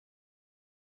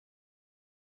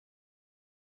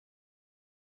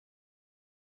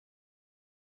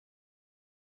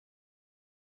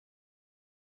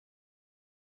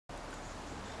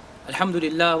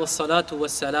Alhamdulillah wa salatu wa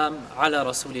salam ala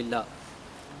Rasulillah.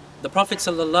 The Prophet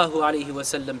sallallahu alayhi wa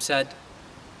sallam said,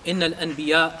 "Inna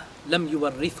al-anbiya lam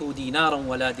yuwarrithu dinaran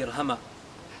wala dirhama,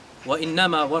 wa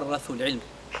innama warrathu al-ilm,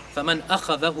 faman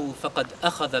akhadhahu faqad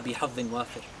akhadha bihadhin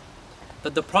wafir."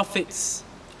 That the prophets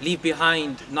leave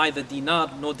behind neither dinar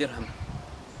nor dirham.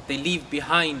 They leave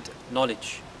behind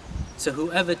knowledge. So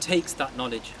whoever takes that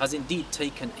knowledge has indeed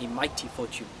taken a mighty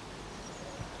fortune.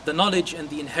 The knowledge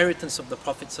and the inheritance of the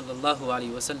Prophet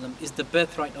ﷺ is the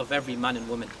birthright of every man and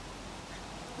woman.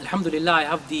 Alhamdulillah, I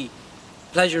have the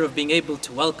pleasure of being able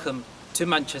to welcome to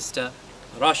Manchester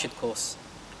a Rashid course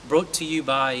brought to you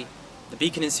by the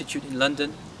Beacon Institute in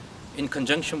London in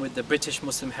conjunction with the British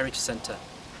Muslim Heritage Centre.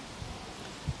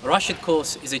 A Rashid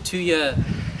course is a 2-year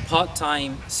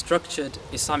part-time structured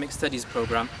Islamic studies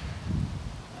program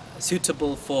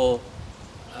suitable for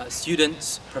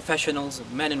students, professionals,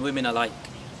 men and women alike.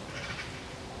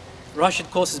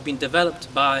 Rashid course has been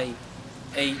developed by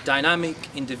a dynamic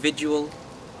individual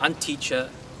and teacher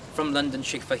from London,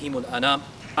 Sheikh Fahimul Anam.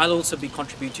 I'll also be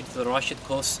contributing to the Rashid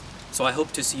course, so I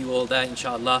hope to see you all there,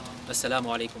 inshallah.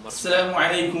 Assalamu alaikum. Assalamu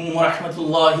alaikum wa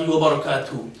rahmatullahi wa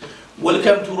barakatuh.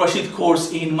 Welcome to Rashid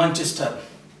course in Manchester.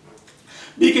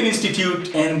 Beacon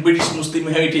Institute and British Muslim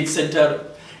Heritage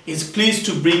Centre is pleased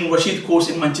to bring Rashid course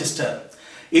in Manchester.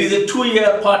 It is a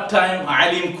 2-year part-time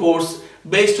alim course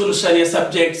based on Sharia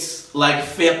subjects like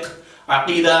fiqh,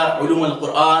 aqidah, ulum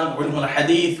al-Quran, ulum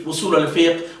al-hadith, usul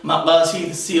al-fiqh,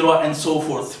 maqasid, seerah and so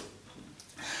forth.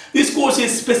 This course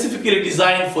is specifically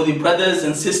designed for the brothers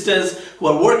and sisters who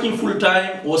are working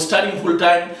full-time or studying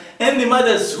full-time, and the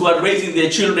mothers who are raising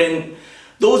their children,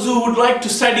 those who would like to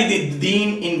study the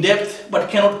deen in depth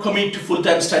but cannot commit to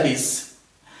full-time studies.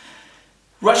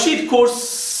 Rashid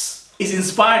course is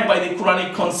inspired by the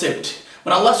Quranic concept.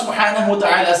 When Allah subhanahu wa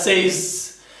ta'ala says,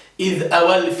 إِذْ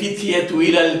أَوَى الْفِتْيَةُ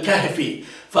إِلَى الْكَهْفِ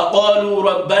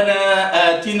فَقَالُوا رَبَّنَا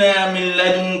آتِنَا مِنْ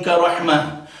لَدُنْكَ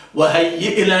رَحْمَةً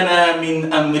وَهَيِّئْ لَنَا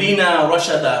مِنْ أَمْرِنَا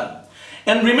رَشَدًا.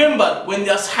 And remember when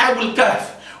the Ashab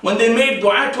al-Kahf, when they made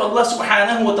dua to Allah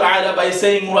subhanahu wa ta'ala by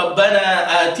saying, رَبَّنَا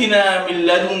آتِنَا مِنْ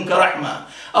لَدُنْكَ رَحْمَةً,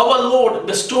 our Lord,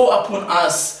 bestow upon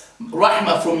us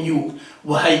rahmah from you,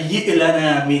 وَهَيِّئْ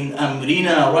لَنَا مِنْ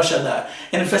أَمْرِنَا رَشَدًا,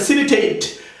 and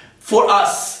facilitate for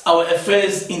us our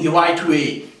affairs in the right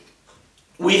way.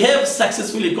 We have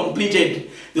successfully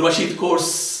completed the Rashid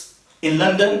course in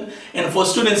London, and for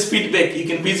students' feedback you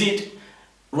can visit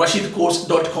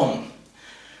rashidcourse.com.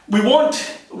 We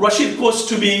want Rashid course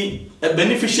to be a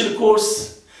beneficial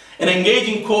course, an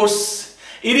engaging course.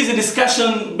 It is a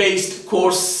discussion-based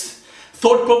course,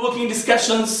 thought-provoking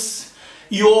discussions.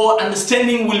 Your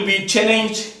understanding will be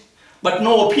challenged, but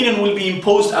no opinion will be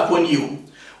imposed upon you.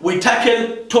 We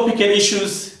tackle topical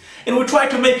issues and we try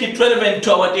to make it relevant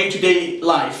to our day-to-day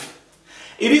life.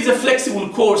 It is a flexible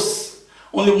course,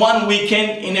 only one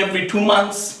weekend in every 2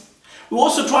 months. We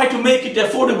also try to make it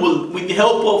affordable with the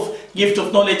help of Gift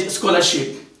of Knowledge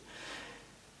Scholarship.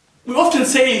 We often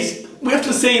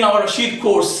say in our Rashid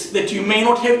course that you may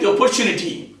not have the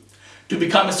opportunity to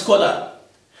become a scholar,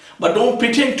 but don't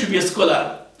pretend to be a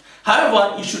scholar.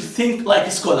 However, you should think like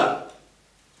a scholar.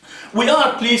 We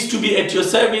are pleased to be at your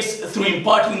service through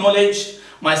imparting knowledge.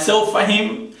 Myself,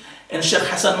 Fahim, and Sheikh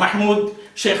Hasan Mahmood,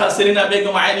 Sheikha Selina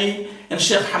Begum and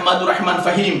Sheikh Hamad Rahman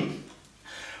Fahim.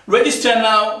 Register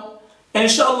now, and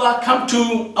inshallah come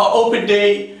to our open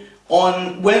day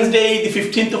on Wednesday, the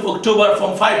 15th of October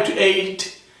from 5 to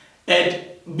 8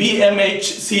 at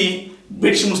BMHC,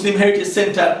 British Muslim Heritage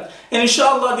Centre. And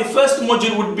inshallah, the first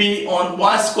module would be on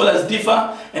why scholars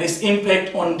differ and its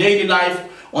impact on daily life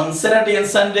on Saturday and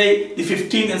Sunday, the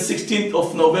 15th and 16th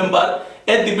of November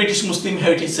at the British Muslim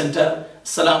Heritage Centre.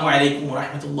 Assalamu alaikum wa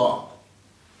rahmatullah.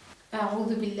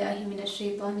 أعوذ بالله من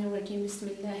الشيطان الرجيم بسم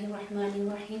الله الرحمن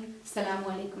الرحيم السلام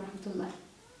عليكم ورحمة الله.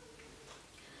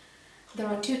 There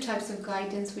are 2 types of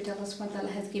guidance which Allah subhanahu wa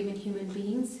ta'ala has given human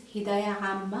beings. Hidayah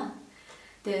Amma,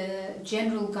 the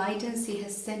general guidance He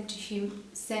has sent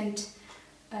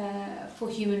for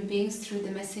human beings through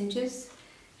the messengers.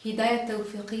 Hidayah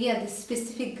Tawfiqiyya, the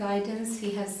specific guidance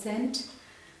He has sent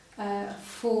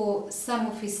for some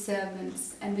of His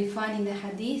servants. And we find in the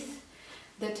hadith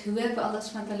that whoever Allah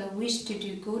subhanahu wa ta'ala wished to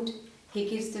do good, He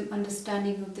gives them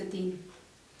understanding of the deen.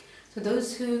 So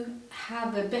those who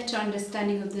have a better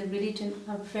understanding of the religion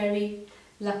are very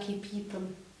lucky people.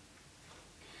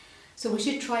 So we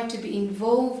should try to be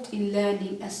involved in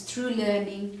learning, as through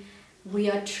learning we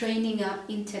are training our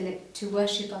intellect to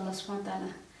worship Allah subhanahu wa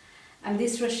ta'ala. And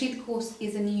this Rashid course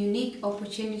is a unique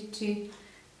opportunity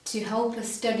to help us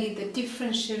study the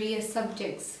different Sharia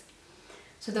subjects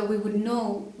so that we would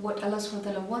know what Allah subhanahu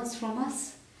wa ta'ala wants from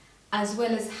us as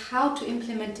well as how to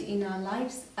implement it in our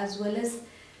lives, as well as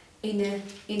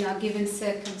in our given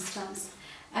circumstance.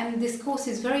 And this course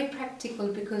is very practical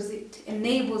because it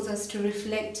enables us to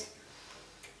reflect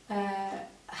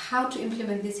how to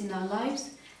implement this in our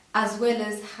lives, as well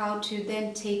as how to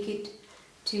then take it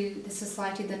to the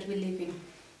society that we live in.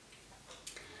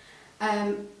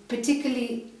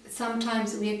 Particularly,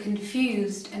 sometimes we are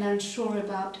confused and unsure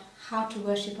about how to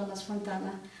worship Allah subhanahu wa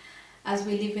ta'ala, as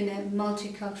we live in a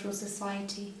multicultural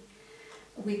society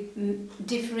with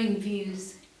differing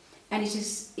views. And it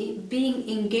is being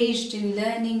engaged in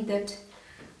learning that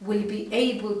will be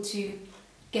able to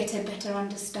get a better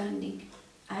understanding.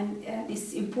 And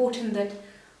it's important that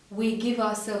we give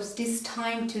ourselves this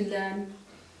time to learn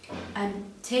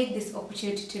and take this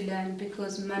opportunity to learn,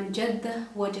 because man jadda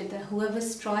wajada, whoever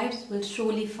strives will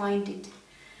surely find it.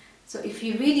 So if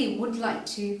you really would like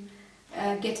to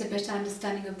get a better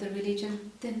understanding of the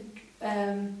religion, then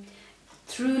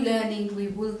through learning we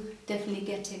will definitely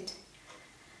get it.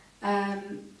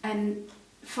 And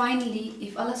finally,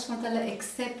 if Allah subhanahu wa ta'ala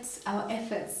accepts our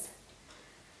efforts,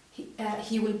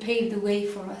 He will pave the way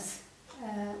for us.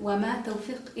 وَمَا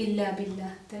تَوْفِقْ إِلَّا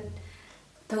بِاللَّهِ. That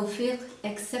tawfiq,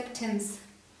 acceptance,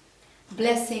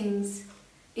 blessings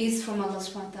is from Allah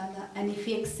subhanahu wa ta'ala, and if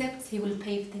He accepts, He will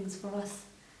pave things for us.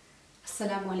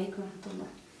 Assalamu alaikum wa rahmatullah.